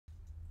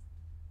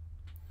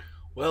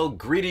Well,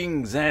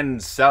 greetings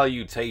and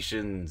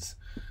salutations.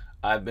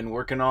 I've been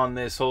working on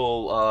this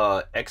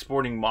whole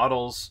exporting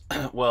models.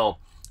 Well,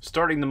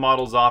 starting the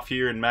models off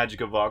here in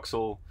Magica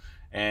Voxel,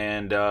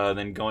 and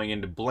then going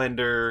into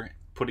Blender,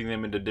 putting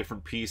them into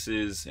different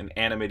pieces, and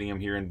animating them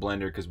here in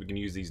Blender because we can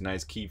use these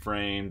nice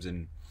keyframes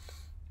and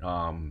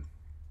um,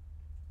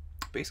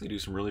 basically do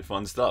some really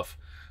fun stuff.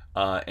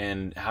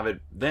 And have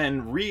it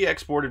then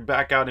re-exported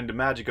back out into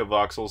Magica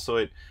Voxel.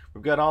 So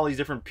we've got all these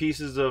different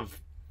pieces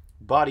of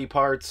body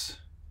parts,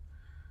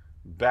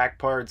 back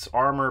parts,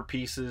 armor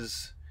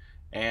pieces,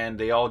 and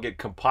they all get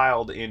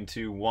compiled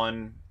into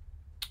one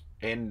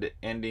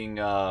ending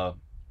a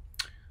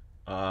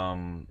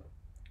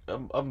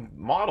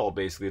model.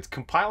 Basically, it's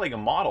compiling a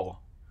model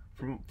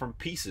from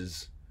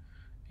pieces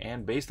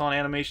and based on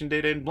animation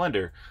data in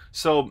Blender.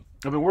 So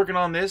I've been working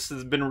on this.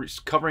 I've been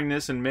covering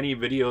this in many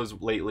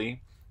videos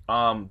lately.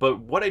 But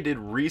what I did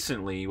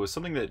recently was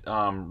something that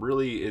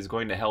really is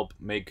going to help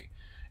make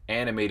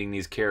animating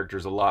these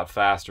characters a lot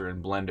faster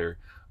in Blender.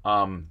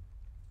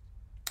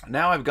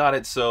 Now I've got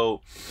it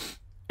so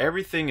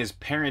everything is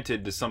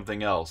parented to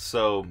something else.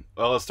 So,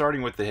 well,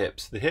 starting with the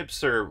hips. The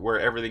hips are where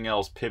everything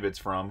else pivots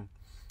from.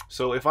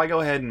 So if I go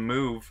ahead and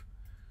move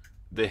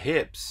the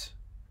hips,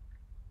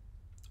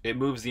 it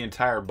moves the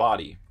entire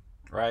body,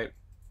 right?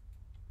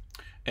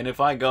 And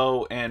if I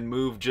go and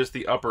move just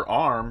the upper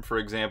arm, for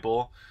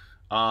example,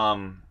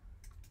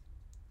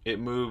 it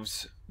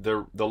moves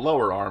the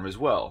lower arm as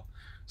well.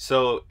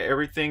 So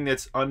everything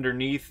that's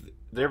underneath,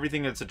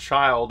 everything that's a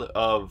child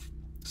of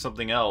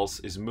something else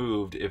is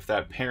moved if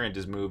that parent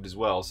is moved as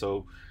well.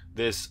 So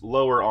this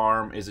lower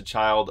arm is a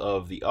child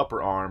of the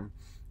upper arm,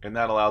 and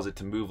that allows it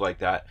to move like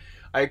that.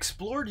 I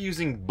explored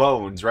using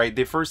bones, right?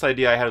 The first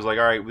idea I had was like,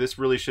 all right, this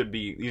really should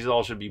be, these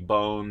all should be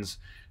bones,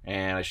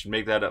 and I should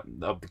make that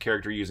up the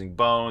character using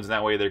bones, and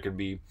that way there could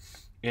be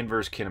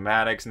inverse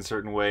kinematics in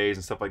certain ways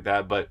and stuff like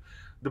that. But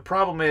the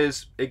problem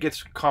is it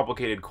gets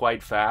complicated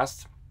quite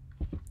fast.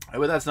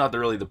 But that's not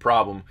really the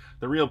problem.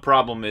 The real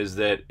problem is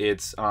that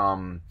it's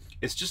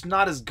just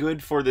not as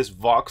good for this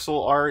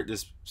voxel art,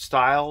 this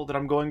style that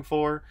I'm going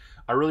for.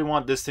 I really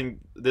want this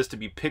to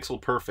be pixel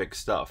perfect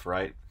stuff,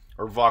 right?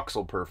 Or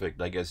voxel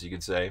perfect, I guess you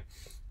could say.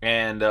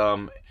 And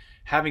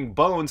having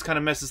bones kind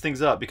of messes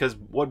things up, because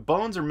what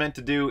bones are meant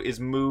to do is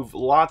move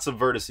lots of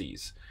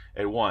vertices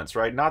at once,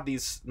 right? Not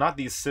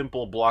these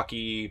simple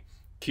blocky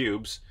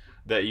cubes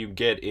that you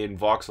get in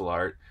voxel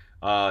art.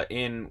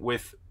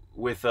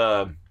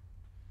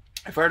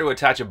 If I were to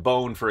attach a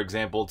bone, for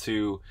example,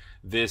 to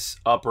this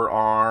upper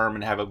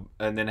arm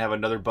and then have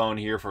another bone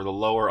here for the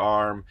lower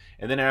arm,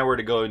 and then I were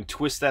to go and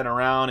twist that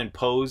around and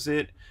pose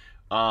it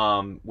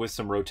with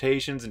some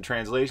rotations and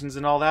translations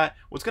and all that,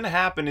 what's going to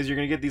happen is you're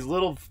going to get these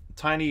little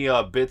tiny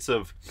bits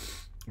of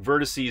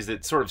vertices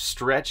that sort of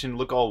stretch and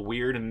look all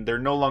weird, and they're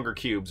no longer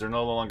cubes, they're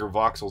no longer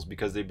voxels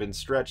because they've been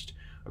stretched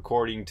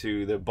according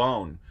to the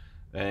bone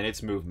and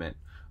its movement.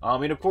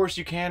 And of course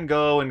you can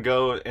go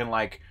and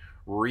like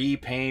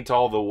repaint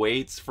all the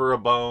weights for a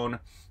bone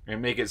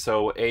and make it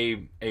so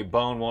a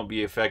bone won't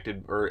be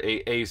affected, or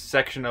a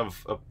section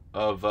of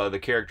the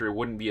character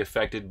wouldn't be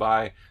affected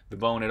by the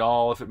bone at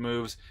all if it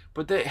moves.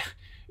 But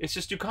it's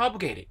just too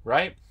complicated,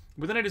 right?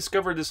 But then I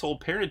discovered this whole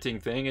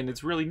parenting thing, and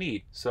it's really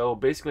neat. So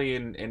basically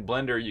in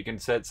Blender you can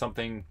set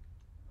something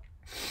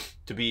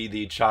to be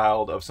the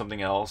child of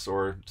something else,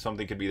 or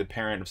something could be the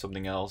parent of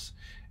something else,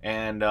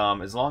 and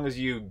as long as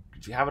you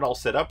have it all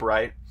set up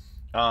right,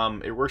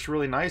 it works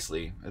really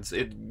nicely.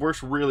 It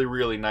works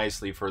really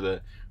nicely for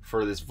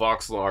this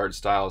voxel art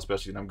style,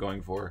 especially that I'm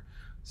going for.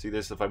 See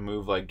this? If I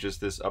move like just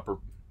this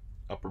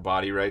upper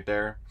body right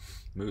there,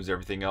 moves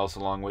everything else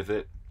along with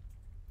it.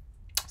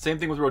 Same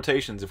thing with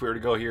rotations. If we were to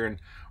go here and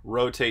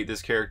rotate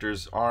this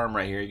character's arm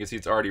right here, you can see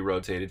it's already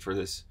rotated for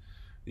these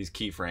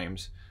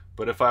keyframes.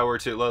 But if I were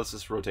to, let's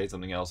just rotate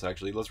something else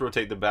actually. Let's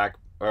rotate the back,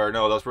 or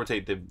no, let's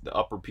rotate the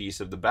upper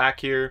piece of the back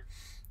here.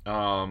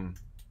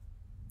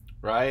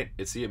 Right?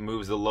 See, it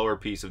moves the lower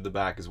piece of the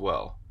back as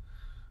well.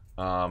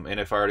 And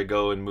if I were to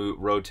go and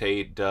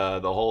rotate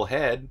the whole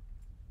head,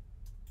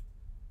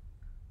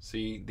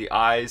 see, the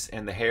eyes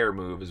and the hair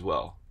move as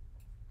well.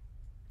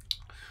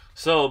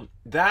 So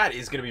that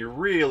is going to be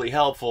really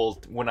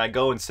helpful when I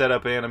go and set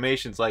up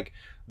animations like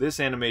this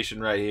animation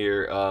right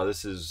here.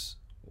 This is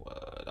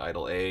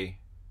idle A.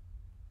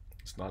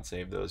 Let's not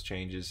save those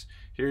changes.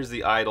 Here's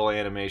the idle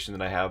animation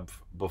that I have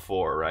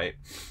before, right?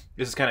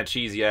 This is kind of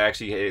cheesy.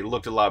 It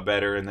looked a lot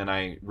better, and then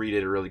I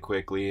redid it really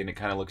quickly, and it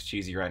kind of looks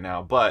cheesy right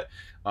now. But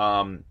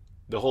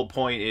the whole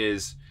point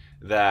is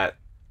that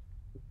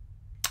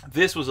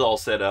this was all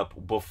set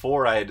up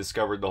before I had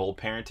discovered the whole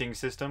parenting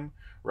system,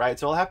 right?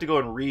 So I'll have to go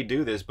and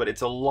redo this, but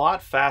it's a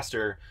lot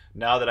faster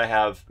now that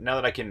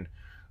I can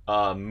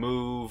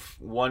move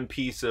one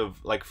piece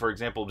of, like, for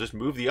example, just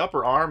move the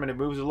upper arm, and it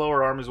moves the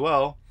lower arm as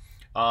well.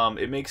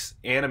 It makes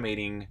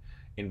animating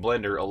in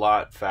Blender a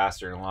lot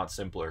faster and a lot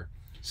simpler.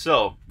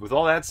 So with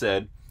all that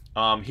said,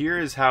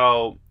 here's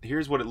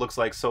what it looks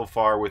like so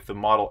far with the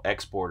model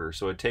exporter.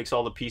 So it takes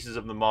all the pieces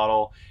of the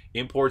model,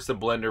 imports the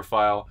Blender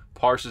file,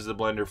 parses the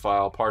Blender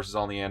file, parses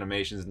all the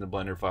animations in the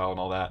Blender file and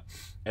all that,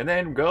 and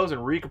then goes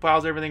and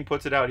recompiles everything,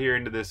 puts it out here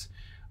into this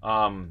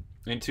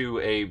into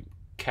a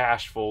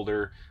cache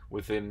folder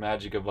within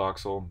Magic of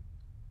Voxel.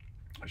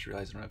 I just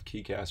realized I don't have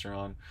KeyCaster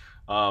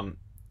on.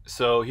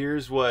 So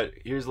here's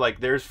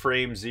there's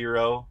frame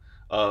 0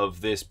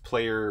 of this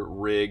player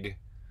rig.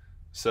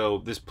 So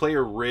this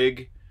player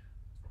rig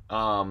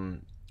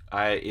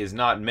is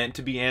not meant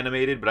to be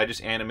animated, but I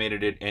just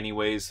animated it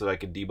anyways so I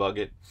could debug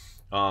it.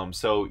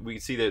 So we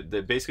can see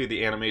that basically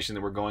the animation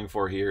that we're going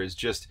for here is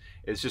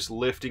it's just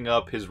lifting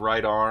up his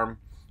right arm,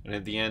 and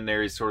at the end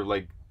there he's sort of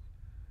like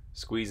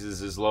squeezes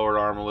his lower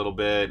arm a little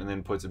bit and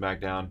then puts it back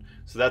down.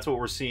 So that's what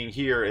we're seeing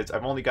here.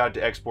 I've only got it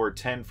to export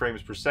 10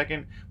 frames per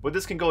second, but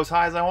this can go as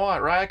high as I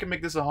want, right? I can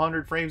make this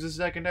 100 frames a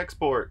second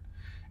export.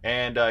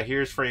 And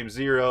here's frame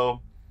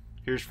 0,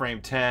 here's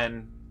frame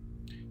 10,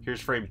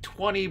 here's frame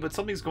 20, but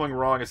something's going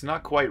wrong. It's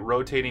not quite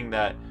rotating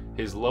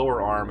his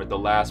lower arm at the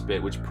last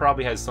bit, which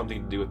probably has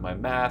something to do with my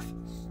math.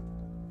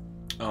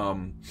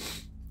 And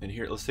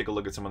here, let's take a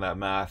look at some of that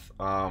math.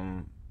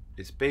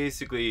 It's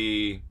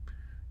basically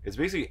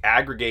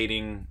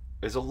aggregating.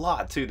 There's a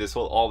lot to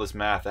all this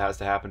math that has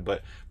to happen,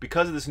 but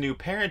because of this new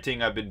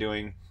parenting I've been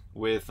doing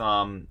with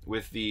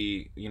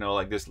the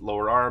like this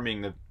lower arm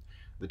being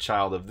the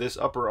child of this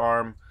upper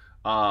arm,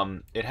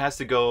 it has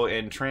to go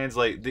and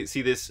translate.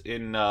 See this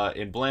in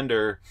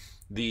Blender,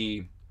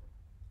 the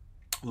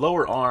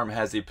lower arm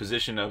has a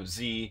position of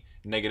z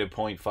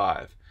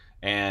 -0.5,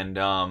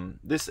 and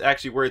this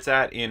actually where it's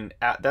at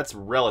that's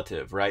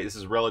relative, right? This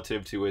is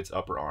relative to its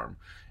upper arm.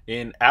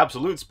 In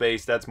absolute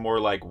space, that's more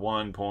like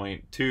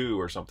 1.2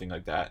 or something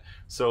like that.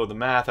 So the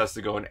math has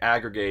to go and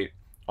aggregate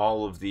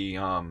all of the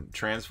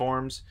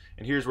transforms,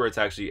 and here's where it's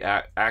actually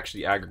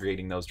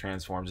aggregating those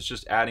transforms. It's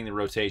just adding the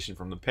rotation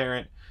from the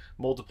parent,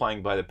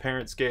 multiplying by the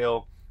parent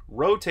scale,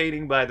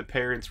 rotating by the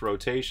parent's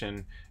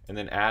rotation, and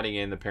then adding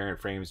in the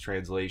parent frame's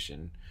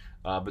translation.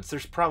 But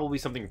there's probably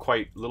something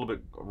quite a little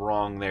bit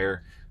wrong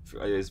there,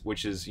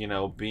 which is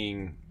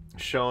being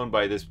shown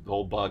by this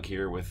whole bug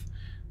here with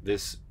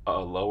this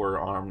lower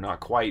arm not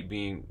quite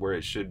being where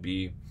it should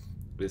be.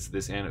 This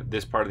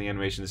part of the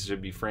animation, this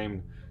should be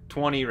frame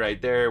 20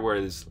 right there, where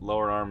this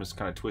lower arm is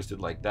kind of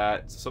twisted like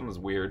that. So something's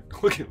weird.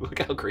 Look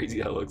how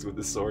crazy that looks with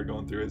the sword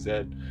going through his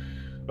head.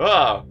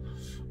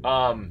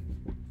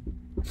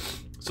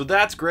 So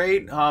that's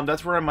great.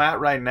 That's where I'm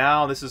at right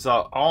now. This is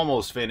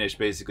almost finished,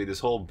 basically. This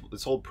whole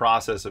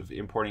process of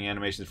importing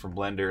animations from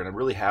Blender, and I'm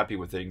really happy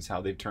with things,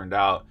 how they've turned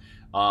out.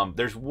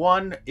 There's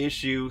one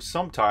issue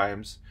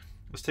sometimes.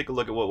 Let's take a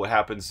look at what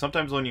happens.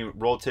 Sometimes when you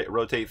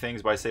rotate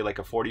things by, say, like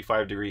a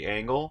 45-degree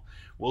angle,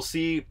 we'll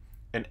see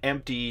an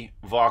empty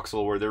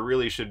voxel where there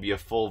really should be a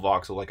full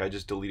voxel. Like I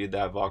just deleted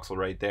that voxel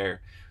right there.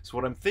 So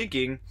what I'm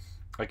thinking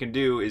I can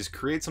do is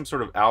create some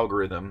sort of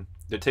algorithm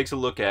that takes a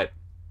look at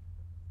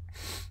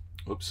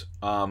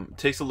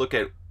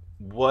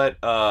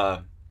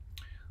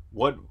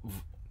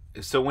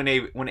so when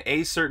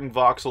a certain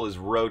voxel is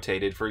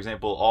rotated, for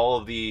example, all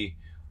of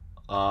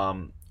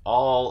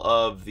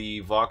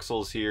the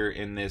voxels here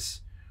in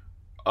this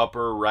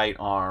upper right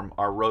arm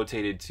are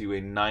rotated to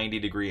a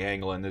 90-degree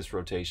angle in this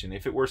rotation.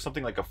 If it were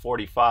something like a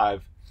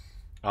 45,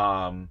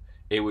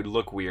 it would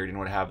look weird and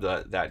would have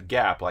that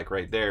gap, like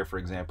right there, for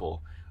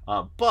example.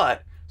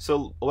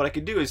 So what I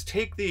could do is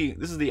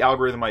this is the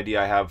algorithm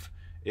idea I have,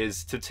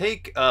 is to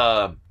take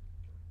a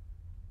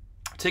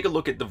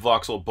look at the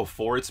voxel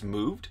before it's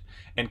moved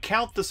and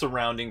count the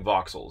surrounding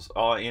voxels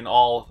in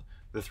all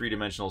the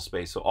three-dimensional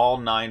space. So all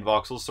 9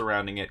 voxels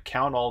surrounding it,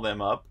 count all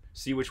them up,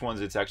 see which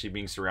ones it's actually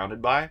being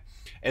surrounded by,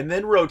 and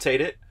then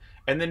rotate it,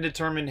 and then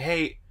determine,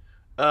 hey,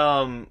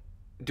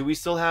 do we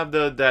still have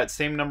that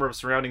same number of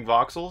surrounding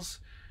voxels?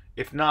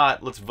 If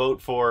not, let's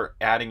vote for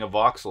adding a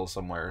voxel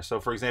somewhere. So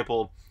for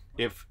example,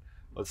 if,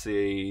 let's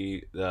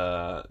see,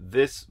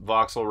 this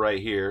voxel right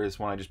here, this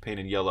one I just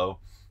painted yellow,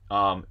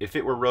 if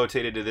it were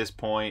rotated to this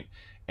point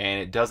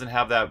and it doesn't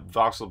have that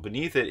voxel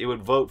beneath it, it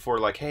would vote for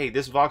like, hey,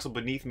 this voxel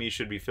beneath me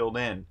should be filled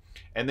in.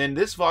 And then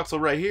this voxel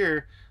right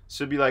here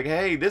should be like,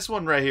 hey, this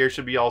one right here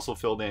should be also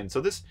filled in.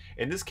 So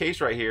in this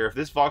case right here, if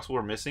this voxel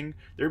were missing,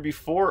 there'd be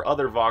 4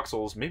 other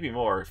voxels, maybe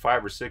more,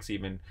 5 or 6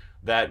 even,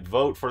 that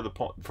vote for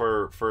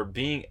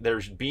being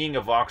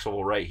a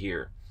voxel right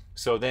here.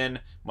 So then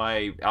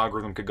my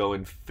algorithm could go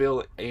and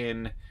fill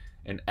in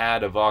and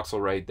add a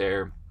voxel right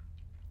there,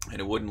 and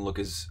it wouldn't look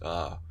as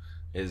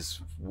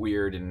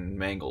weird and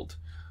mangled.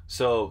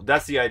 So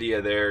that's the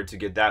idea there, to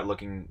get that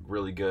looking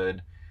really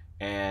good.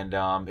 And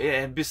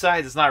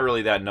besides, it's not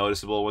really that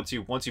noticeable once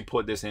you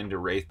put this into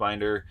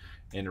Wraithbinder,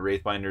 into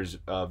Wraithbinder's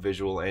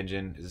visual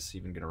engine. Is this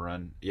even gonna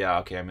run? Yeah,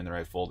 okay, I'm in the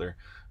right folder.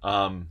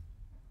 You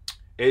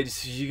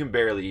can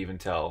barely even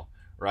tell,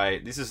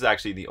 right? This is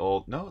actually the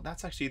old. No,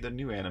 that's actually the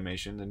new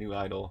animation, the new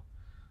idle.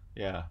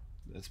 Yeah,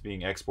 that's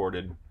being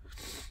exported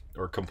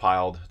or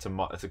compiled. It's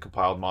a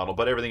compiled model,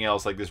 but everything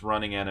else, like this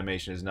running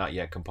animation, is not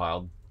yet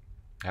compiled.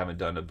 I haven't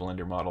done a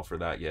Blender model for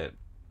that yet.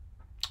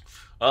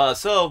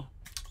 So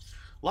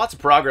lots of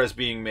progress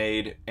being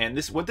made, and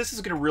what this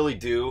is going to really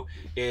do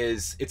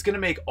is it's going to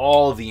make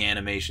all of the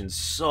animations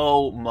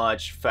so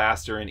much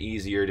faster and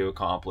easier to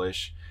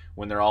accomplish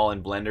when they're all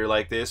in Blender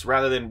like this,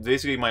 rather than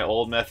basically my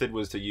old method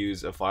was to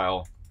use a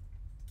file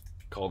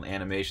called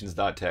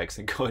animations.txt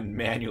and go and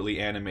manually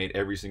animate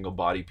every single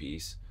body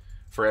piece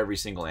for every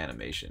single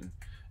animation,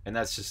 and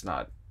that's just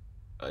not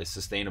as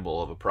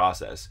sustainable of a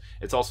process.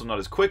 It's also not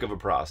as quick of a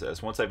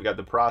process. Once I've got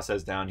the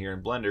process down here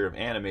in Blender of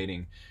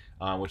animating,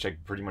 which I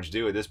pretty much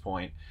do at this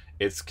point,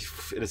 it's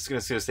going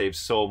to save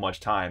so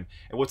much time.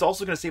 And what's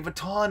also going to save a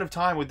ton of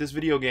time with this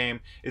video game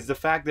is the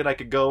fact that I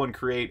could go and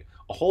create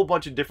a whole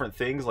bunch of different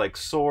things like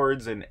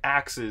swords and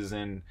axes,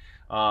 and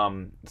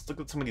let's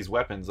look at some of these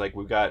weapons. Like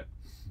we've got,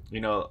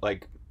 you know,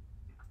 like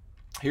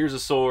here's a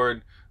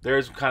sword,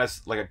 there's kind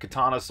of like a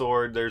katana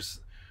sword, there's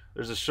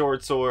a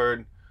short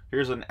sword,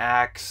 here's an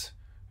axe,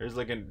 there's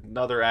like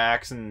another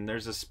axe, and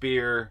there's a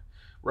spear.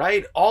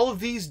 Right? All of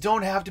these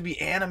don't have to be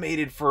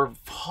animated for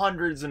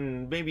hundreds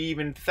and maybe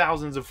even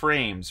thousands of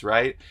frames,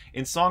 right?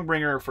 In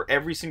Songbringer, for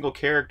every single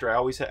character, I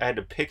always had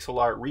to pixel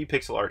art,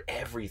 repixel art,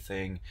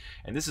 everything.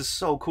 And this is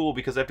so cool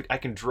because I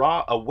can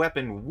draw a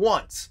weapon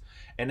once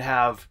and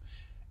have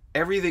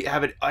everything,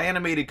 have it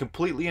animated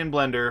completely in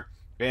Blender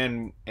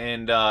and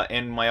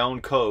my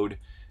own code,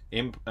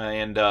 and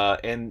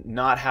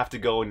not have to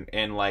go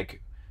and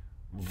like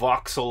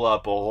voxel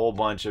up a whole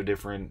bunch of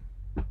different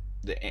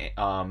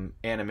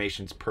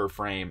animations per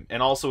frame.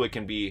 And also it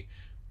can be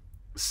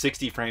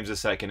 60 frames a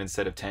second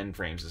instead of 10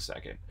 frames a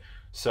second.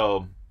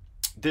 So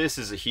this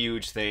is a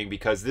huge thing,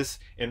 because this,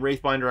 in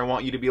Wraithbinder, I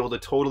want you to be able to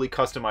totally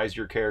customize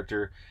your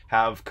character,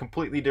 have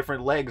completely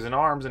different legs and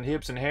arms and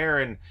hips and hair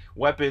and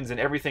weapons and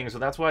everything. So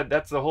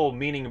that's the whole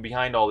meaning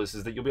behind all this,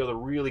 is that you'll be able to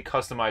really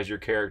customize your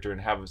character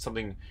and have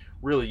something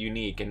really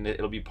unique, and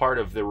it'll be part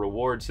of the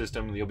reward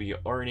system. You'll be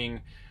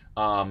earning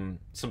some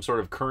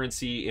sort of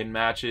currency in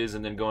matches,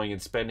 and then going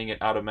and spending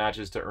it out of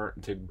matches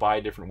to buy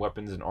different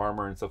weapons and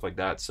armor and stuff like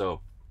that.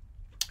 So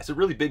it's a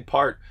really big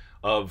part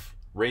of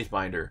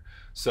Wraithbinder.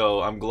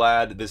 So I'm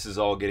glad this is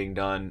all getting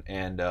done,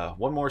 and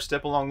one more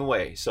step along the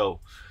way.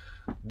 So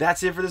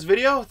that's it for this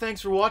video.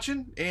 Thanks for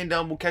watching, and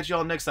we'll catch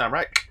y'all next time,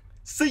 right?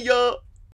 See ya!